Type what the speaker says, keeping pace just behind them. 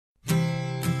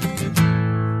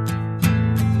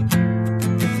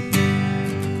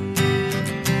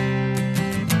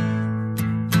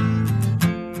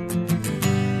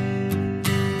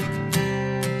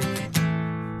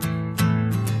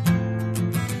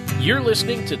You're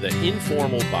listening to the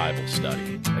Informal Bible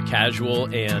Study, a casual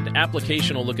and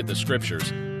applicational look at the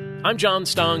Scriptures. I'm John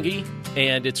Stange,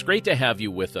 and it's great to have you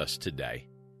with us today.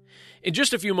 In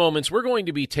just a few moments, we're going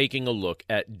to be taking a look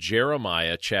at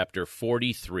Jeremiah chapter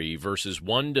 43, verses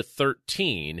 1 to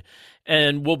 13,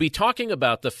 and we'll be talking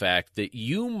about the fact that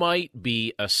you might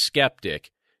be a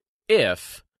skeptic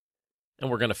if,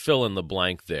 and we're going to fill in the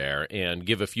blank there and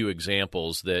give a few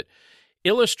examples that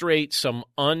illustrate some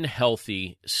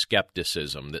unhealthy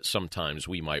skepticism that sometimes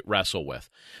we might wrestle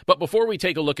with. But before we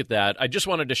take a look at that, I just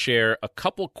wanted to share a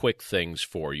couple quick things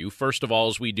for you. First of all,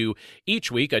 as we do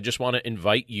each week, I just want to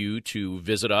invite you to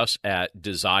visit us at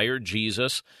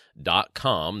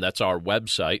desirejesus.com. That's our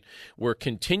website. We're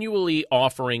continually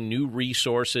offering new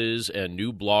resources and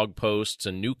new blog posts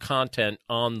and new content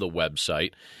on the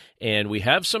website. And we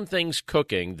have some things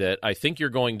cooking that I think you're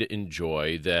going to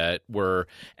enjoy that we're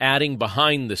adding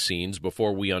behind the scenes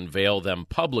before we unveil them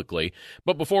publicly.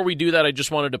 But before we do that, I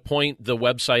just wanted to point the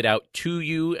website out to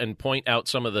you and point out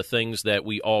some of the things that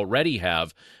we already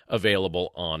have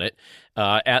available on it.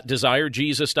 At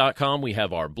desirejesus.com, we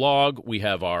have our blog, we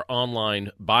have our online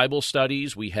Bible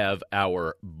studies, we have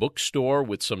our bookstore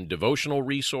with some devotional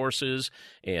resources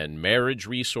and marriage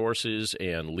resources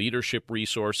and leadership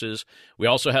resources. We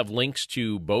also have links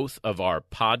to both of our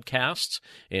podcasts,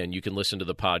 and you can listen to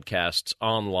the podcasts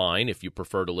online if you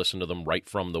prefer to listen to them right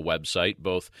from the website,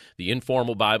 both the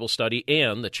Informal Bible Study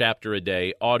and the Chapter a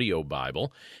Day audio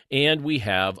Bible. And we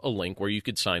have a link where you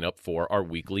could sign up for our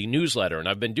weekly newsletter. And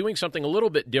I've been doing something a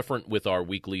little bit different with our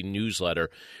weekly newsletter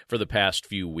for the past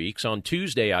few weeks. On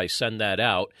Tuesday, I send that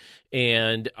out,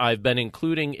 and I've been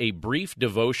including a brief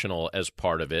devotional as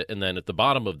part of it. And then at the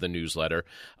bottom of the newsletter,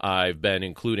 I've been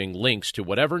including links to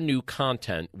whatever new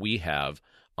content we have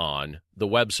on the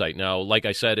website. Now, like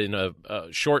I said, in a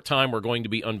short time, we're going to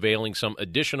be unveiling some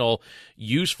additional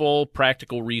useful,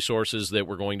 practical resources that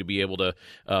we're going to be able to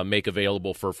make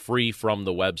available for free from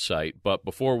the website. But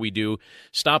before we do,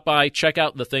 stop by, check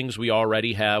out the things we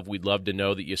already have. We'd love to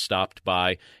know that you stopped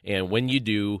by. And when you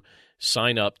do,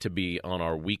 sign up to be on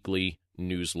our weekly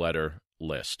newsletter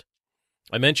list.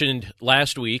 I mentioned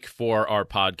last week for our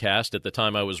podcast, at the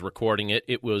time I was recording it,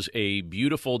 it was a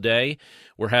beautiful day.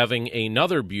 We're having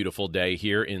another beautiful day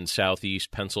here in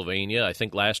southeast Pennsylvania. I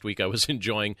think last week I was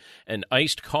enjoying an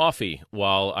iced coffee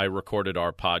while I recorded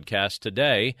our podcast.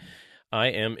 Today, I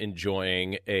am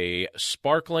enjoying a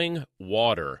sparkling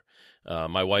water.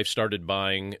 My wife started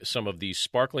buying some of these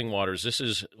sparkling waters.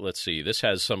 This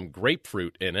has some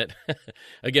grapefruit in it.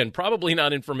 Again, probably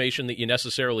not information that you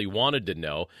necessarily wanted to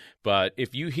know, but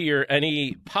if you hear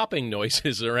any popping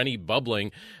noises or any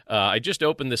bubbling, I just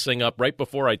opened this thing up right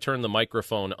before I turned the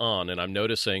microphone on, and I'm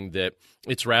noticing that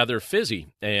it's rather fizzy,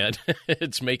 and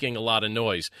it's making a lot of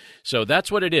noise. So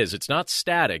that's what it is. It's not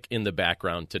static in the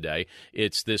background today.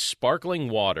 It's this sparkling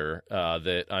water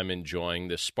that I'm enjoying,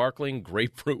 this sparkling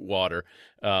grapefruit water.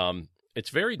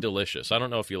 It's very delicious. I don't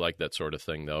know if you like that sort of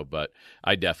thing, though, but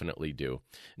I definitely do.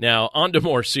 Now, on to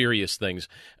more serious things.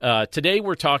 Today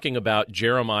we're talking about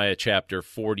Jeremiah chapter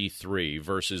 43,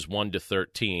 verses 1 to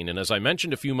 13. And as I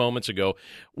mentioned a few moments ago,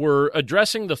 we're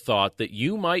addressing the thought that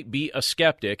you might be a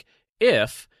skeptic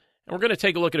if, and we're going to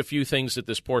take a look at a few things that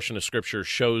this portion of Scripture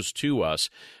shows to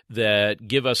us that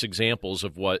give us examples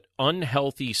of what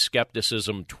unhealthy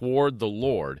skepticism toward the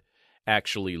Lord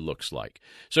actually looks like.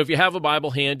 So if you have a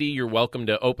Bible handy, you're welcome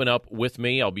to open up with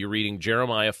me. I'll be reading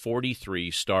Jeremiah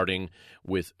 43, starting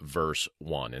with verse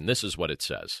 1. And this is what it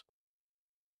says.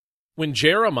 When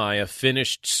Jeremiah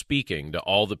finished speaking to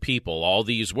all the people all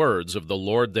these words of the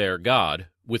Lord their God,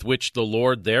 with which the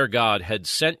Lord their God had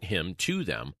sent him to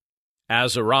them,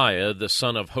 Azariah the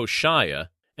son of Hoshaiah,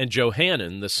 and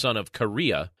Johanan the son of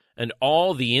Kareah, and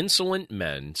all the insolent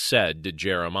men said to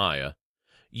Jeremiah,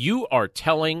 "You are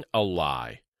telling a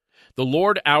lie. The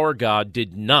Lord our God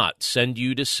did not send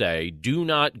you to say, 'Do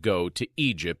not go to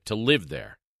Egypt to live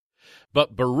there.'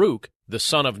 But Baruch, the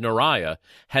son of Neriah,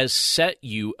 has set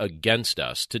you against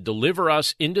us to deliver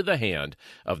us into the hand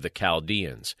of the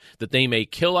Chaldeans, that they may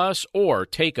kill us or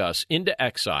take us into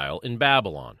exile in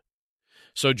Babylon."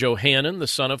 So Johanan, the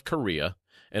son of Kareah,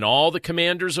 and all the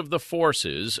commanders of the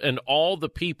forces and all the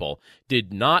people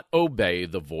did not obey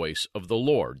the voice of the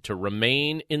Lord to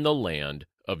remain in the land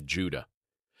of Judah.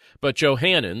 But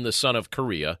Johanan, the son of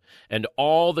Kareah, and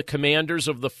all the commanders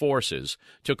of the forces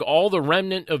took all the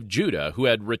remnant of Judah who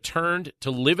had returned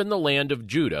to live in the land of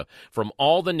Judah from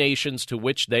all the nations to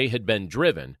which they had been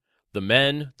driven, the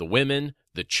men, the women,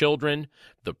 the children,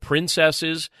 the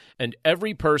princesses, and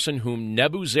every person whom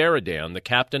Nebuzaradan, the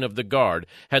captain of the guard,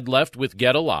 had left with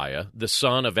Gedaliah, the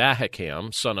son of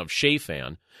Ahikam, son of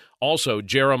Shaphan, also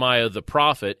Jeremiah the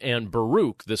prophet and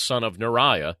Baruch the son of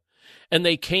Neriah, and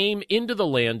they came into the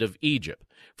land of Egypt,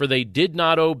 for they did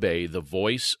not obey the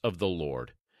voice of the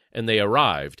Lord, and they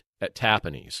arrived at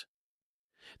Tahpanhes.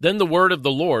 Then the word of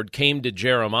the Lord came to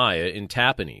Jeremiah in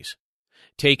Tahpanhes.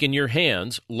 Take in your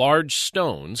hands large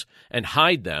stones, and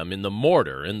hide them in the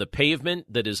mortar in the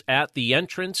pavement that is at the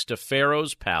entrance to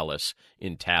Pharaoh's palace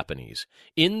in Tahpanhes,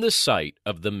 in the sight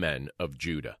of the men of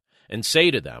Judah, and say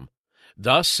to them,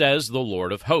 Thus says the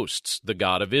Lord of hosts, the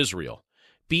God of Israel,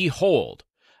 Behold,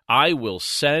 I will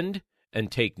send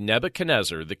and take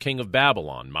Nebuchadnezzar the king of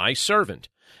Babylon, my servant,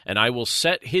 and I will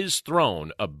set his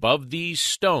throne above these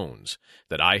stones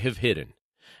that I have hidden,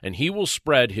 and he will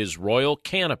spread his royal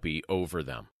canopy over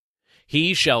them.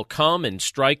 He shall come and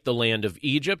strike the land of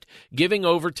Egypt, giving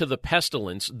over to the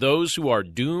pestilence those who are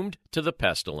doomed to the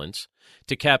pestilence,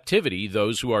 to captivity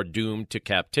those who are doomed to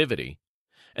captivity,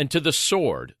 and to the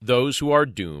sword those who are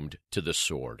doomed to the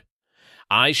sword.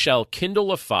 I shall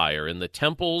kindle a fire in the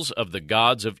temples of the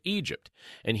gods of Egypt,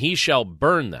 and he shall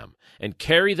burn them and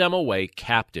carry them away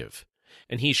captive.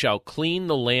 And he shall clean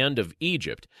the land of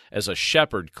Egypt as a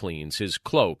shepherd cleans his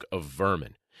cloak of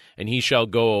vermin, and he shall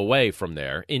go away from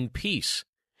there in peace.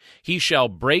 He shall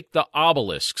break the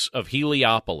obelisks of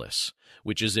Heliopolis,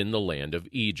 which is in the land of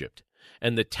Egypt,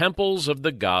 and the temples of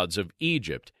the gods of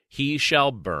Egypt he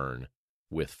shall burn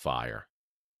with fire.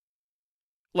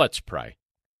 Let's pray.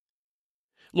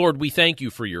 Lord, we thank you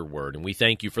for your word, and we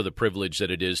thank you for the privilege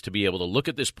that it is to be able to look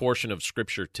at this portion of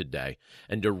Scripture today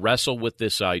and to wrestle with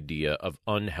this idea of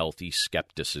unhealthy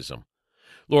skepticism.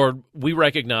 Lord, we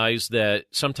recognize that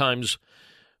sometimes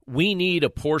we need a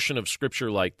portion of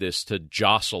Scripture like this to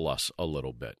jostle us a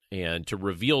little bit and to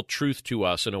reveal truth to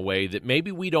us in a way that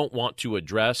maybe we don't want to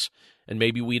address and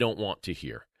maybe we don't want to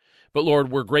hear. But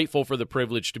Lord, we're grateful for the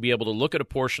privilege to be able to look at a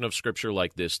portion of Scripture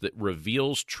like this that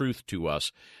reveals truth to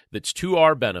us that's to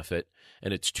our benefit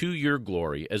and it's to your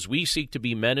glory as we seek to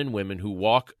be men and women who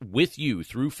walk with you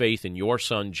through faith in your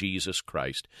Son, Jesus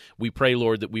Christ. We pray,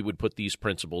 Lord, that we would put these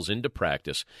principles into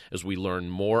practice as we learn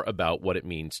more about what it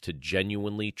means to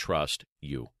genuinely trust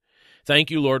you. Thank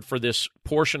you, Lord, for this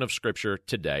portion of Scripture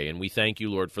today, and we thank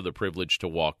you, Lord, for the privilege to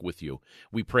walk with you.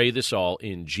 We pray this all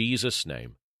in Jesus'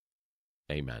 name.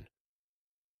 Amen.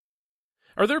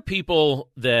 Are there people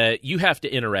that you have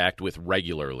to interact with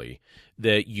regularly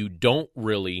that you don't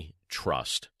really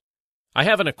trust? I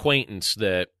have an acquaintance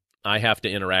that I have to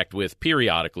interact with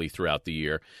periodically throughout the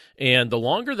year, and the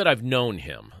longer that I've known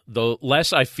him, the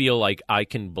less I feel like I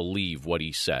can believe what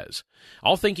he says.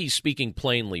 I'll think he's speaking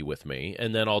plainly with me,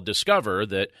 and then I'll discover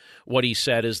that what he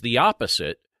said is the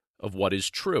opposite of what is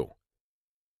true.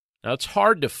 Now, it's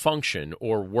hard to function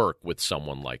or work with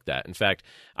someone like that. In fact,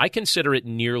 I consider it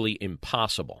nearly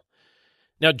impossible.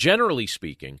 Now, generally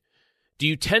speaking, do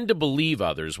you tend to believe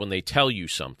others when they tell you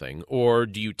something, or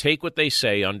do you take what they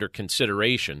say under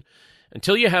consideration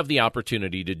until you have the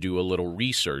opportunity to do a little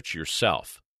research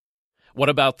yourself? What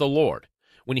about the Lord?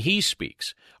 When he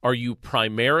speaks, are you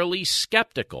primarily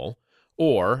skeptical,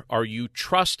 or are you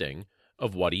trusting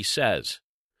of what he says?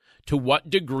 To what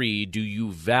degree do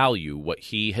you value what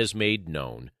he has made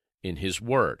known in his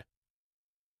word?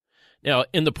 Now,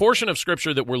 in the portion of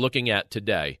Scripture that we're looking at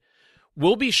today,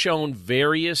 we'll be shown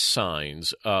various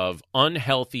signs of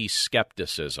unhealthy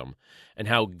skepticism and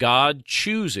how God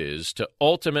chooses to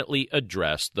ultimately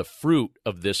address the fruit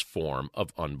of this form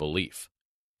of unbelief.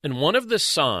 And one of the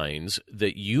signs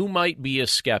that you might be a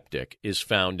skeptic is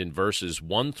found in verses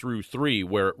 1 through 3,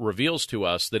 where it reveals to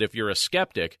us that if you're a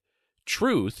skeptic,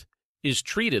 truth is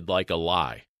treated like a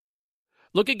lie.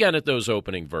 Look again at those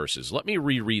opening verses. Let me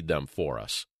reread them for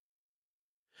us.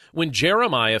 When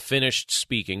Jeremiah finished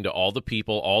speaking to all the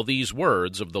people all these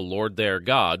words of the Lord their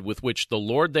God, with which the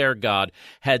Lord their God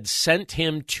had sent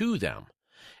him to them,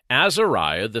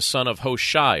 Azariah the son of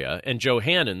Hoshea and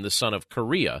Johanan the son of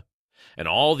Kareah, and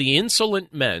all the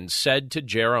insolent men said to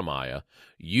Jeremiah,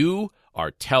 You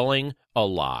are telling a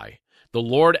lie. The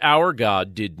Lord our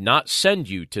God did not send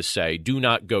you to say, Do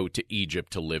not go to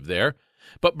Egypt to live there.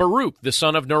 But Baruch the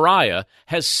son of Neriah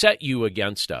has set you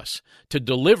against us, to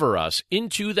deliver us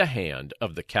into the hand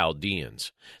of the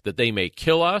Chaldeans, that they may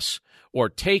kill us or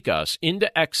take us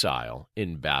into exile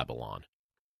in Babylon.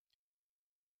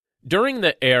 During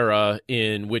the era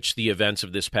in which the events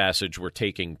of this passage were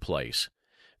taking place,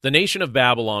 the nation of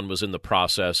Babylon was in the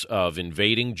process of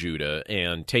invading Judah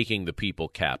and taking the people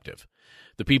captive.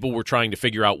 The people were trying to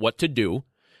figure out what to do,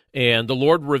 and the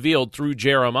Lord revealed through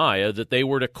Jeremiah that they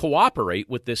were to cooperate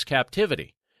with this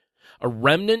captivity. A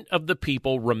remnant of the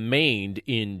people remained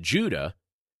in Judah,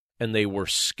 and they were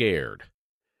scared.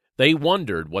 They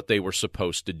wondered what they were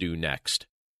supposed to do next.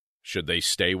 Should they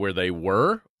stay where they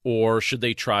were, or should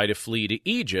they try to flee to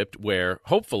Egypt, where,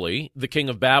 hopefully, the king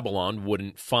of Babylon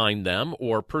wouldn't find them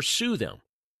or pursue them?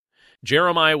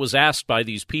 Jeremiah was asked by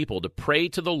these people to pray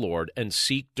to the Lord and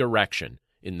seek direction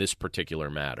in this particular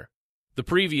matter. The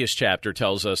previous chapter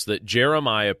tells us that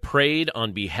Jeremiah prayed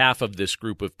on behalf of this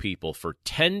group of people for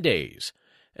 10 days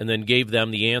and then gave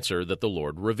them the answer that the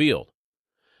Lord revealed.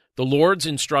 The Lord's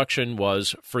instruction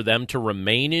was for them to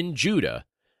remain in Judah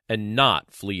and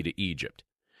not flee to Egypt.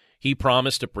 He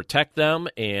promised to protect them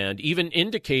and even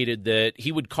indicated that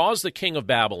he would cause the king of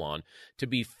Babylon to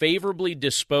be favorably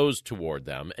disposed toward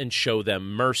them and show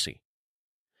them mercy.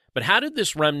 But how did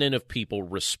this remnant of people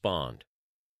respond?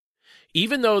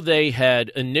 Even though they had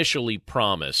initially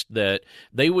promised that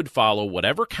they would follow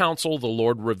whatever counsel the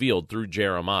Lord revealed through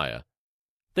Jeremiah,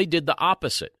 they did the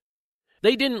opposite.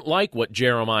 They didn't like what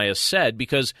Jeremiah said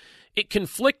because it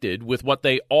conflicted with what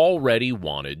they already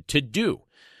wanted to do.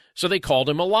 So they called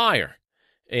him a liar,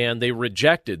 and they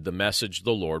rejected the message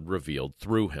the Lord revealed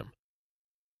through him.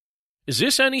 Is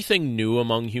this anything new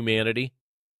among humanity?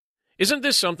 Isn't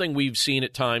this something we've seen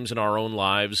at times in our own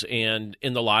lives and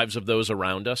in the lives of those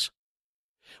around us?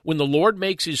 When the Lord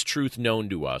makes his truth known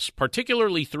to us,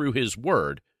 particularly through his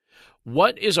word,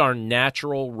 what is our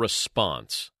natural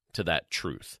response to that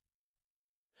truth?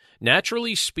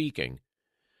 Naturally speaking,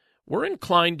 we're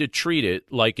inclined to treat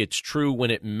it like it's true when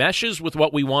it meshes with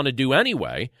what we want to do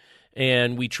anyway,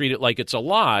 and we treat it like it's a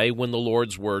lie when the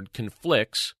Lord's word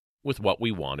conflicts with what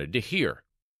we wanted to hear.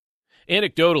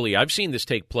 Anecdotally, I've seen this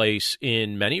take place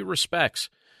in many respects.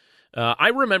 I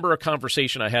remember a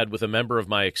conversation I had with a member of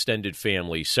my extended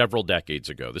family several decades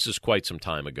ago. This is quite some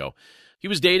time ago. He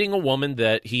was dating a woman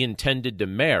that he intended to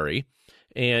marry,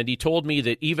 and he told me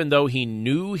that even though he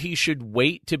knew he should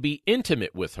wait to be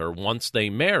intimate with her once they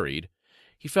married,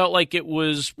 he felt like it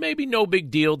was maybe no big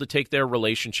deal to take their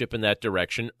relationship in that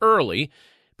direction early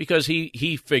because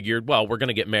he figured, well, we're going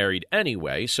to get married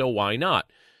anyway, so why not?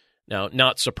 Now,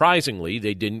 not surprisingly,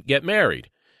 they didn't get married,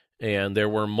 and there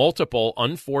were multiple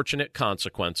unfortunate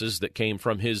consequences that came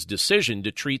from his decision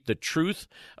to treat the truth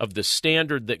of the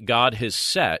standard that God has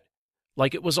set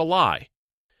like it was a lie.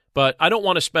 But I don't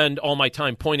want to spend all my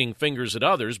time pointing fingers at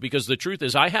others because the truth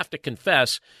is I have to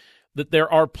confess that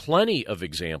there are plenty of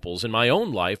examples in my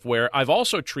own life where I've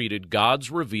also treated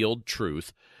God's revealed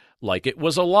truth like it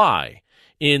was a lie,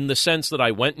 in the sense that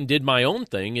I went and did my own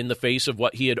thing in the face of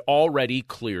what he had already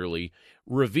clearly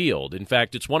revealed. In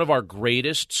fact, it's one of our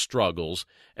greatest struggles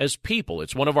as people.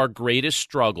 It's one of our greatest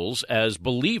struggles as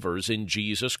believers in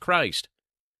Jesus Christ.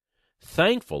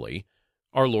 Thankfully,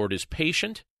 our Lord is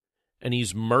patient and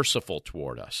he's merciful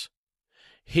toward us.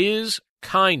 His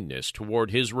kindness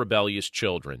toward his rebellious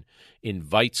children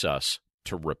invites us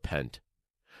to repent.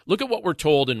 Look at what we're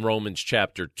told in Romans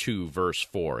chapter 2, verse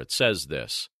 4. It says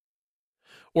this,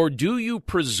 "Or do you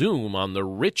presume on the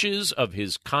riches of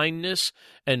his kindness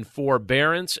and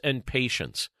forbearance and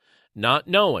patience, not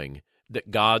knowing that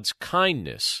God's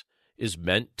kindness is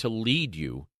meant to lead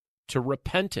you to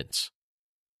repentance?"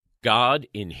 God,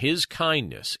 in his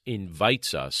kindness,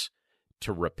 invites us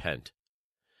to repent.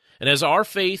 And as our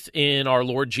faith in our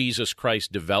Lord Jesus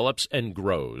Christ develops and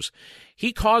grows,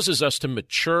 he causes us to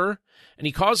mature, and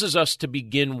he causes us to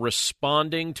begin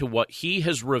responding to what he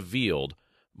has revealed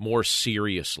more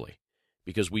seriously,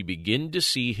 because we begin to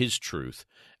see his truth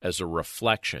as a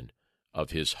reflection of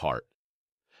his heart.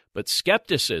 But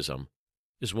skepticism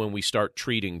is when we start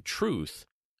treating truth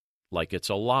like it's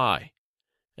a lie.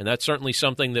 And that's certainly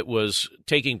something that was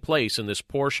taking place in this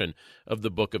portion of the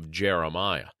book of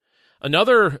Jeremiah.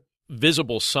 Another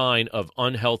visible sign of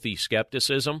unhealthy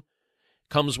skepticism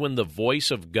comes when the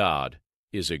voice of God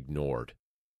is ignored.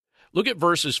 Look at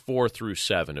verses 4 through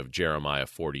 7 of Jeremiah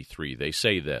 43. They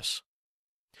say this,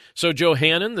 "So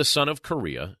Johanan the son of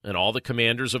Kareah and all the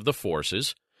commanders of the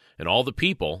forces and all the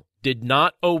people did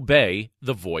not obey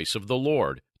the voice of the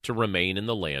Lord to remain in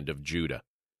the land of Judah.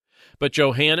 But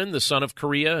Johanan, the son of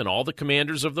Kareah, and all the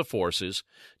commanders of the forces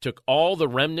took all the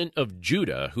remnant of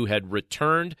Judah who had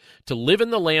returned to live in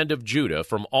the land of Judah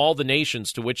from all the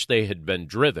nations to which they had been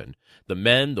driven, the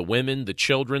men, the women, the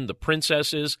children, the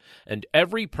princesses, and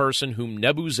every person whom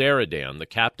Nebuzaradan, the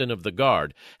captain of the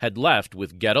guard, had left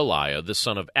with Gedaliah, the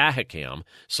son of Ahikam,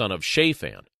 son of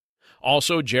Shaphan.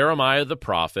 Also Jeremiah the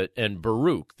prophet and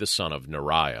Baruch, the son of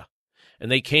Neriah.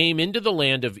 And they came into the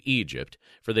land of Egypt,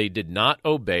 for they did not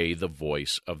obey the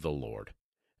voice of the Lord.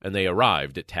 And they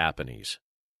arrived at Tahpanhes."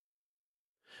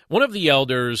 One of the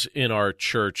elders in our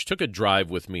church took a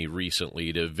drive with me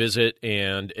recently to visit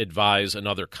and advise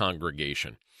another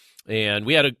congregation. And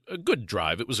we had a good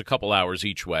drive. It was a couple hours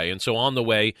each way. And so on the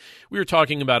way, we were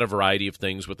talking about a variety of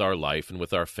things with our life and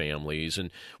with our families.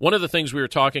 And one of the things we were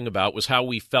talking about was how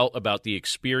we felt about the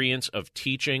experience of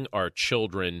teaching our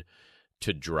children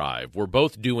to drive. We're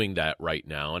both doing that right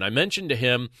now. And I mentioned to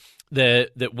him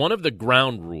that one of the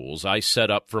ground rules I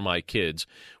set up for my kids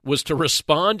was to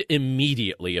respond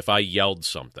immediately if I yelled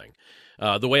something.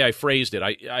 The way I phrased it,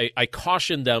 I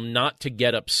cautioned them not to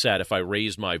get upset if I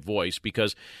raised my voice,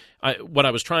 because what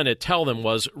I was trying to tell them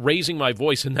was raising my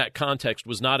voice in that context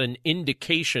was not an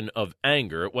indication of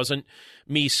anger. It wasn't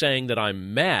me saying that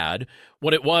I'm mad.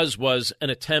 What it was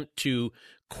an attempt to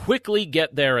quickly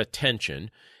get their attention,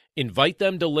 invite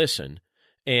them to listen,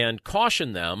 and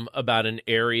caution them about an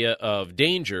area of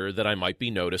danger that I might be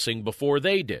noticing before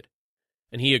they did.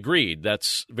 And he agreed.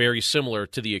 That's very similar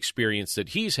to the experience that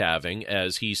he's having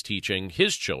as he's teaching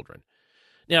his children.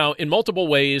 Now, in multiple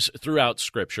ways throughout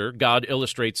Scripture, God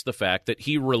illustrates the fact that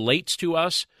he relates to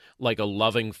us like a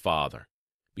loving father.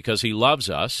 Because he loves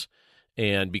us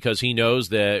and because he knows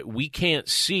that we can't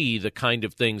see the kind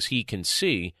of things he can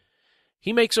see,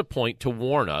 he makes a point to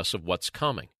warn us of what's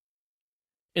coming.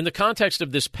 In the context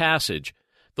of this passage,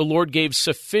 the Lord gave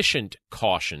sufficient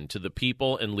caution to the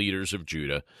people and leaders of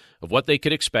Judah of what they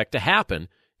could expect to happen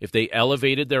if they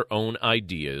elevated their own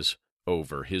ideas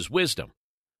over his wisdom.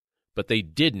 But they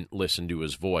didn't listen to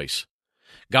his voice.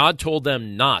 God told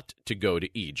them not to go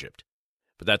to Egypt,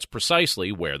 but that's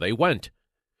precisely where they went.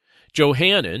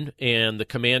 Johanan and the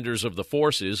commanders of the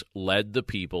forces led the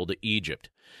people to Egypt,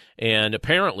 and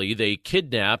apparently they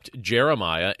kidnapped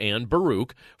Jeremiah and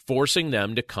Baruch, forcing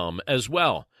them to come as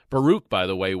well. Baruch, by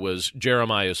the way, was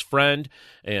Jeremiah's friend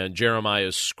and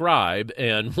Jeremiah's scribe,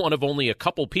 and one of only a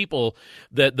couple people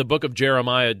that the book of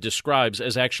Jeremiah describes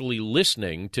as actually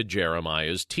listening to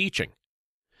Jeremiah's teaching.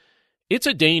 It's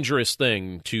a dangerous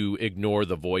thing to ignore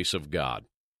the voice of God,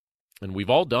 and we've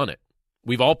all done it.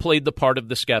 We've all played the part of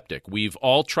the skeptic. We've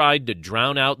all tried to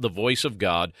drown out the voice of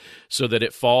God so that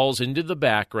it falls into the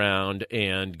background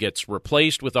and gets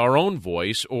replaced with our own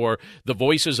voice or the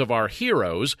voices of our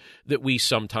heroes that we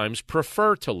sometimes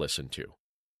prefer to listen to.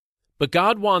 But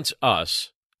God wants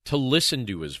us to listen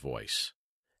to his voice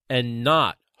and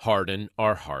not harden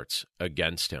our hearts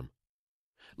against him.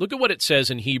 Look at what it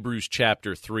says in Hebrews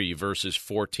chapter 3, verses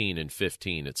 14 and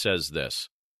 15. It says this: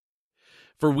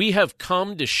 "For we have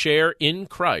come to share in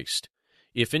Christ,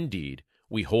 if indeed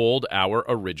we hold our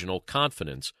original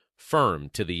confidence firm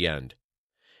to the end.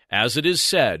 As it is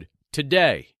said,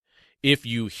 today, if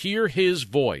you hear his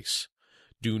voice,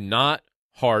 do not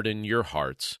harden your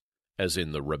hearts as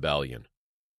in the rebellion."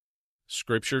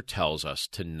 Scripture tells us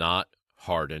to not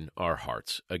harden our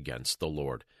hearts against the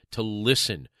Lord, to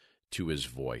listen to his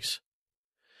voice.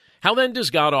 How then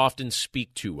does God often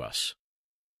speak to us?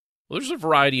 Well, there's a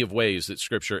variety of ways that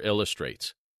Scripture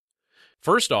illustrates.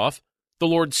 First off, the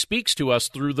Lord speaks to us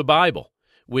through the Bible,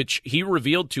 which he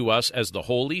revealed to us as the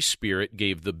Holy Spirit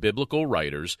gave the biblical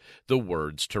writers the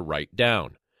words to write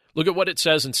down. Look at what it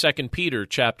says in 2 Peter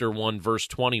chapter 1, verse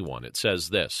 21. It says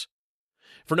this: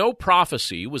 "For no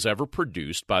prophecy was ever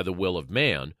produced by the will of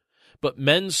man, but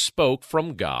men spoke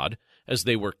from God as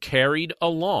they were carried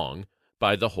along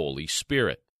by the Holy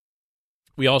Spirit."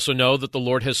 We also know that the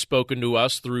Lord has spoken to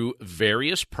us through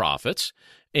various prophets,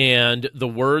 and the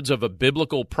words of a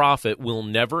biblical prophet will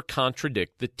never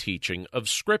contradict the teaching of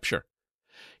Scripture.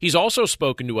 He's also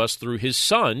spoken to us through his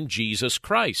Son, Jesus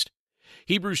Christ.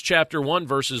 Hebrews chapter 1,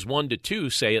 verses 1 to 2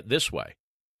 say it this way: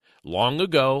 "Long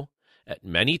ago, at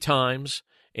many times,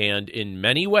 and in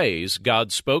many ways,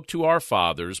 God spoke to our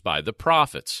fathers by the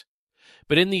prophets.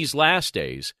 But in these last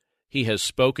days, he has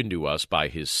spoken to us by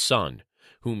his Son,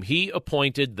 whom he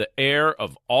appointed the heir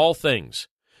of all things,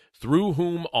 through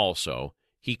whom also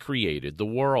he created the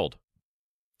world."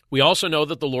 We also know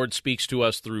that the Lord speaks to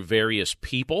us through various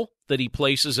people that he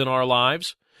places in our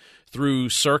lives, through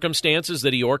circumstances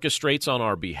that he orchestrates on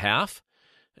our behalf,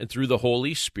 and through the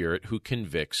Holy Spirit who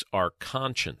convicts our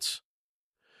conscience.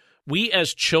 We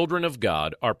as children of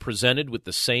God are presented with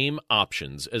the same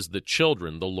options as the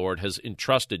children the Lord has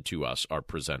entrusted to us are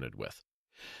presented with.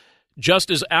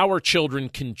 Just as our children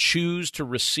can choose to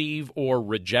receive or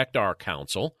reject our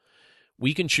counsel,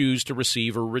 we can choose to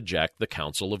receive or reject the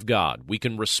counsel of God. We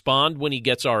can respond when he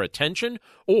gets our attention,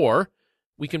 or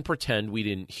we can pretend we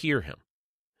didn't hear him.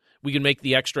 We can make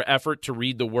the extra effort to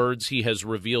read the words he has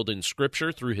revealed in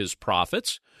Scripture through his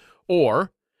prophets,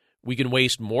 or we can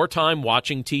waste more time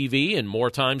watching TV and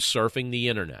more time surfing the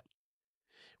internet.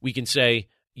 We can say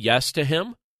yes to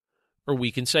him, or we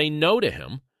can say no to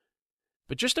him.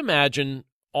 But just imagine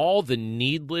all the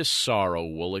needless sorrow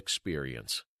we'll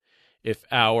experience if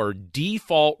our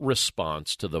default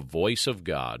response to the voice of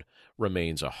God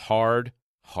remains a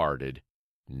hard-hearted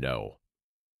no.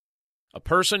 A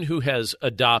person who has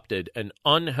adopted an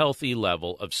unhealthy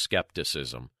level of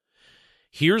skepticism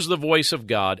hears the voice of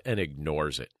God and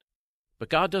ignores it. But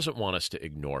God doesn't want us to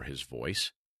ignore his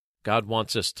voice. God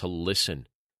wants us to listen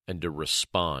and to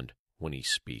respond when he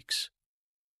speaks.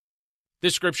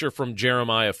 This scripture from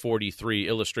Jeremiah 43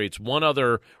 illustrates one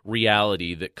other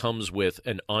reality that comes with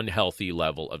an unhealthy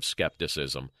level of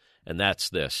skepticism, and that's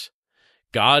this: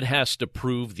 God has to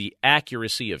prove the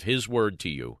accuracy of his word to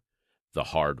you the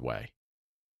hard way.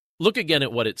 Look again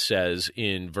at what it says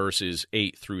in verses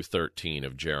 8 through 13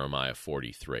 of Jeremiah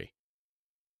 43.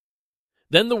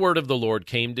 Then the word of the Lord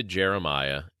came to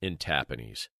Jeremiah in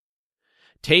Tappanese.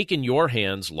 Take in your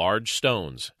hands large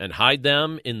stones, and hide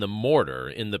them in the mortar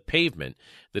in the pavement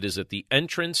that is at the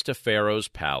entrance to Pharaoh's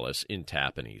palace in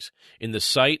Tappanese, in the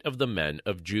sight of the men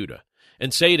of Judah,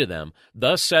 and say to them,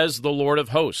 Thus says the Lord of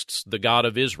hosts, the God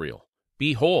of Israel,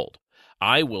 Behold,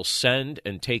 I will send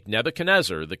and take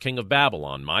Nebuchadnezzar, the king of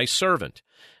Babylon, my servant,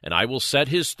 and I will set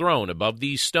his throne above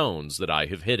these stones that I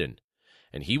have hidden,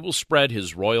 and he will spread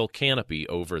his royal canopy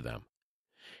over them.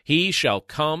 He shall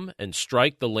come and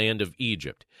strike the land of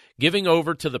Egypt, giving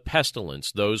over to the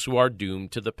pestilence those who are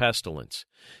doomed to the pestilence,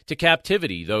 to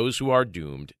captivity those who are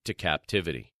doomed to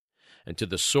captivity, and to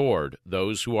the sword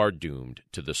those who are doomed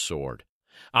to the sword.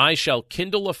 I shall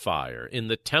kindle a fire in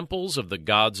the temples of the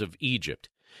gods of Egypt,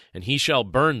 and he shall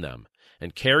burn them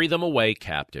and carry them away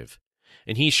captive.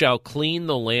 And he shall clean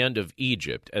the land of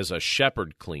Egypt as a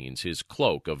shepherd cleans his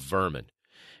cloak of vermin,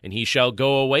 and he shall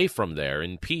go away from there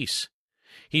in peace.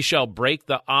 He shall break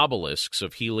the obelisks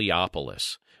of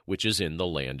Heliopolis, which is in the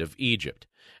land of Egypt,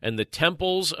 and the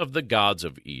temples of the gods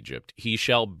of Egypt he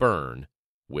shall burn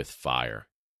with fire.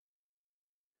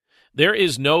 There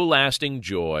is no lasting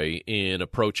joy in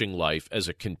approaching life as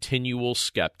a continual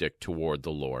skeptic toward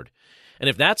the Lord. And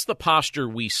if that's the posture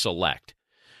we select,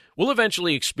 we'll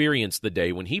eventually experience the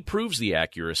day when he proves the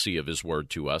accuracy of his word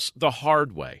to us the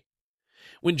hard way.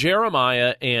 When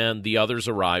Jeremiah and the others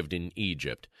arrived in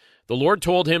Egypt, the Lord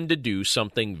told him to do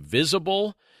something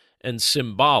visible and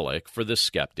symbolic for the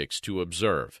skeptics to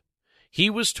observe. He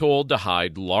was told to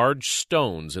hide large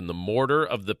stones in the mortar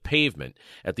of the pavement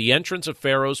at the entrance of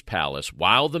Pharaoh's palace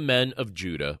while the men of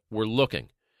Judah were looking.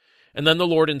 And then the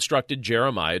Lord instructed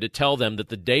Jeremiah to tell them that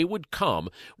the day would come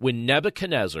when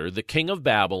Nebuchadnezzar, the king of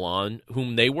Babylon,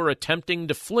 whom they were attempting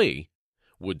to flee,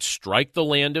 would strike the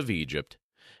land of Egypt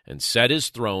and set his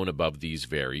throne above these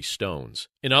very stones.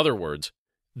 In other words,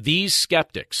 these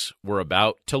skeptics were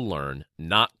about to learn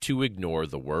not to ignore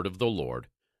the word of the Lord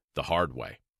the hard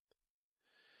way.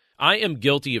 I am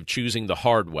guilty of choosing the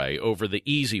hard way over the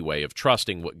easy way of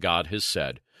trusting what God has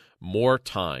said more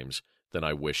times than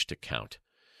I wish to count.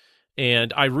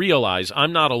 And I realize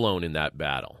I'm not alone in that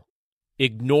battle.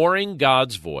 Ignoring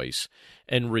God's voice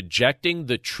and rejecting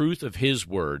the truth of his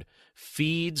word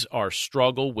feeds our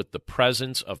struggle with the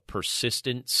presence of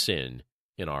persistent sin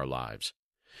in our lives.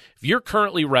 If you're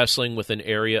currently wrestling with an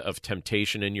area of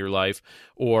temptation in your life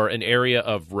or an area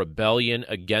of rebellion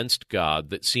against God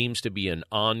that seems to be an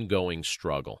ongoing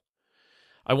struggle,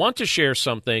 I want to share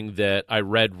something that I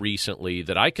read recently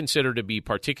that I consider to be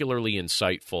particularly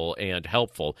insightful and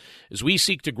helpful as we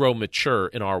seek to grow mature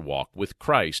in our walk with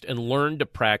Christ and learn to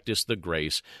practice the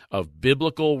grace of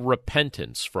biblical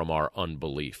repentance from our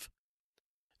unbelief.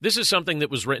 This is something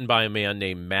that was written by a man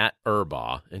named Matt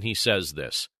Urbaugh, and he says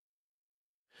this: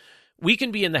 We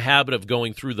can be in the habit of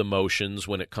going through the motions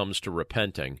when it comes to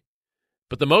repenting,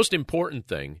 but the most important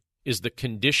thing is the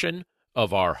condition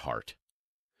of our heart.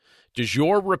 Does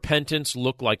your repentance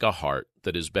look like a heart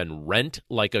that has been rent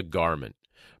like a garment,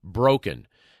 broken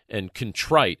and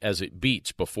contrite as it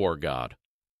beats before God?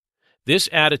 This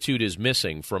attitude is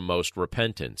missing from most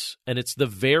repentance, and it's the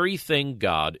very thing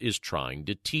God is trying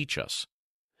to teach us.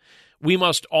 We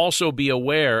must also be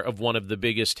aware of one of the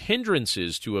biggest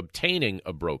hindrances to obtaining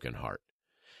a broken heart: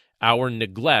 our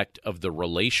neglect of the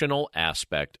relational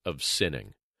aspect of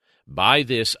sinning. By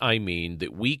this, I mean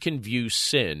that we can view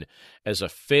sin as a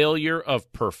failure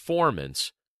of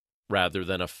performance rather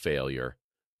than a failure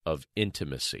of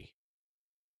intimacy.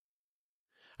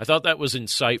 I thought that was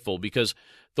insightful because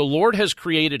the Lord has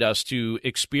created us to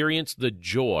experience the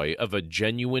joy of a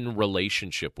genuine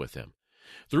relationship with him.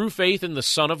 Through faith in the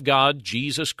Son of God,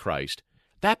 Jesus Christ,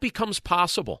 that becomes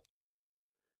possible.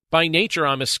 By nature,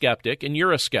 I'm a skeptic, and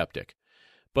you're a skeptic.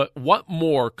 But what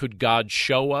more could God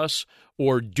show us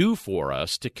or do for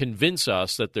us to convince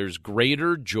us that there's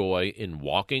greater joy in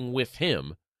walking with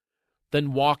him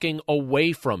than walking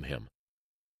away from him?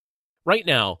 Right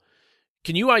now,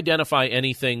 Can you identify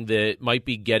anything that might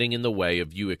be getting in the way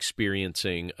of you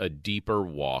experiencing a deeper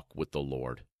walk with the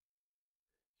Lord?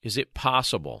 Is it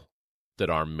possible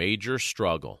that our major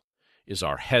struggle is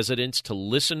our hesitance to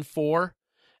listen for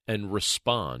and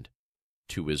respond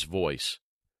to his voice,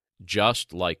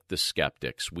 just like the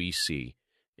skeptics we see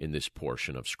in this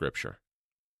portion of Scripture?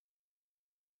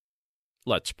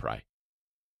 Let's pray.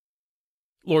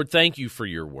 Lord, thank you for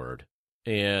your word,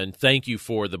 and thank you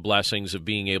for the blessings of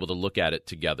being able to look at it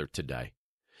together today.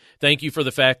 Thank you for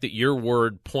the fact that your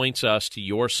word points us to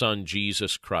your Son,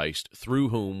 Jesus Christ, through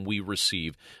whom we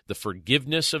receive the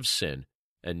forgiveness of sin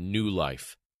and new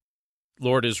life.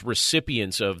 Lord, as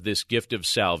recipients of this gift of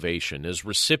salvation, as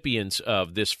recipients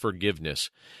of this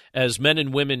forgiveness, as men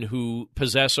and women who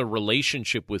possess a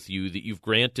relationship with you that you've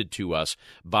granted to us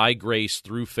by grace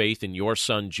through faith in your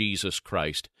Son, Jesus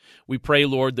Christ, we pray,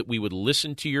 Lord, that we would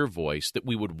listen to your voice, that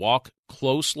we would walk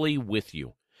closely with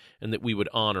you, and that we would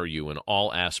honor you in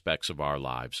all aspects of our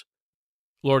lives.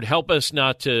 Lord, help us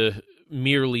not to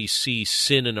merely see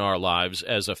sin in our lives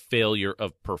as a failure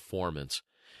of performance.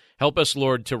 Help us,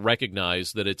 Lord, to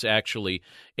recognize that it's actually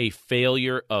a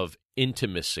failure of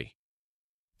intimacy.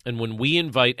 And when we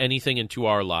invite anything into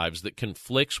our lives that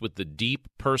conflicts with the deep,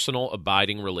 personal,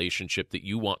 abiding relationship that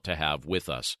you want to have with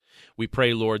us, we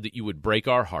pray, Lord, that you would break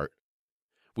our heart.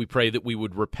 We pray that we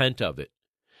would repent of it.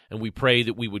 And we pray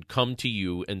that we would come to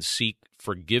you and seek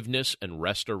forgiveness and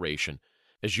restoration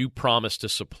as you promise to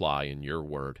supply in your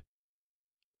word.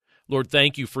 Lord,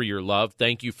 thank you for your love.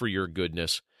 Thank you for your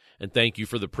goodness. And thank you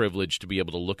for the privilege to be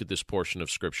able to look at this portion of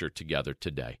Scripture together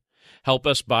today. Help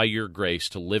us by your grace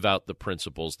to live out the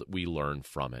principles that we learn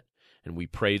from it. And we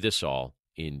pray this all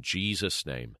in Jesus'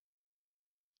 name.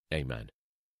 Amen.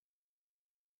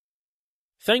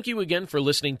 Thank you again for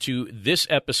listening to this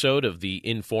episode of the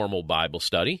Informal Bible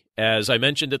Study. As I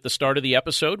mentioned at the start of the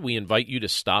episode, we invite you to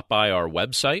stop by our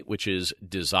website, which is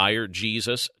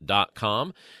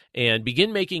desirejesus.com, and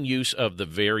begin making use of the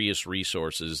various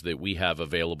resources that we have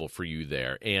available for you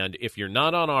there. And if you're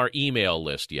not on our email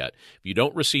list yet, if you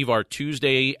don't receive our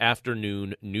Tuesday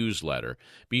afternoon newsletter,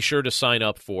 be sure to sign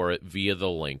up for it via the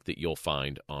link that you'll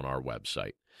find on our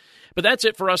website. But that's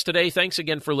it for us today. Thanks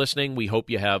again for listening. We hope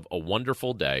you have a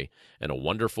wonderful day and a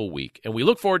wonderful week. And we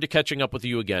look forward to catching up with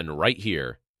you again right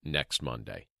here next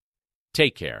Monday.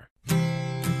 Take care.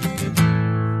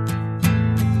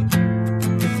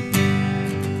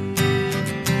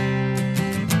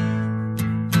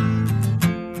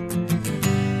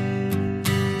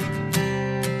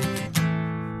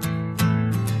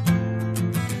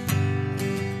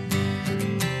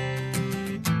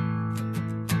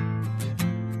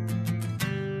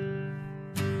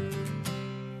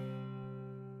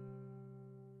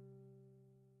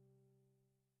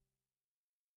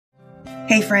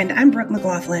 Hey friend, I'm Brooke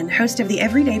McLaughlin, host of the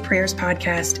Everyday Prayers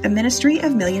podcast, a ministry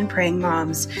of million praying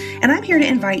moms, and I'm here to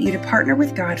invite you to partner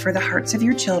with God for the hearts of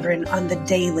your children on the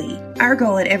daily. Our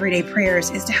goal at Everyday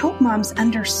Prayers is to help moms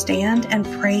understand and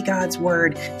pray God's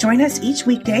Word. Join us each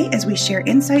weekday as we share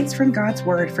insights from God's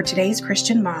Word for today's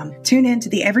Christian mom. Tune in to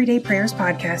the Everyday Prayers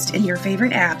podcast in your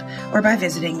favorite app or by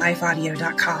visiting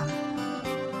lifeaudio.com.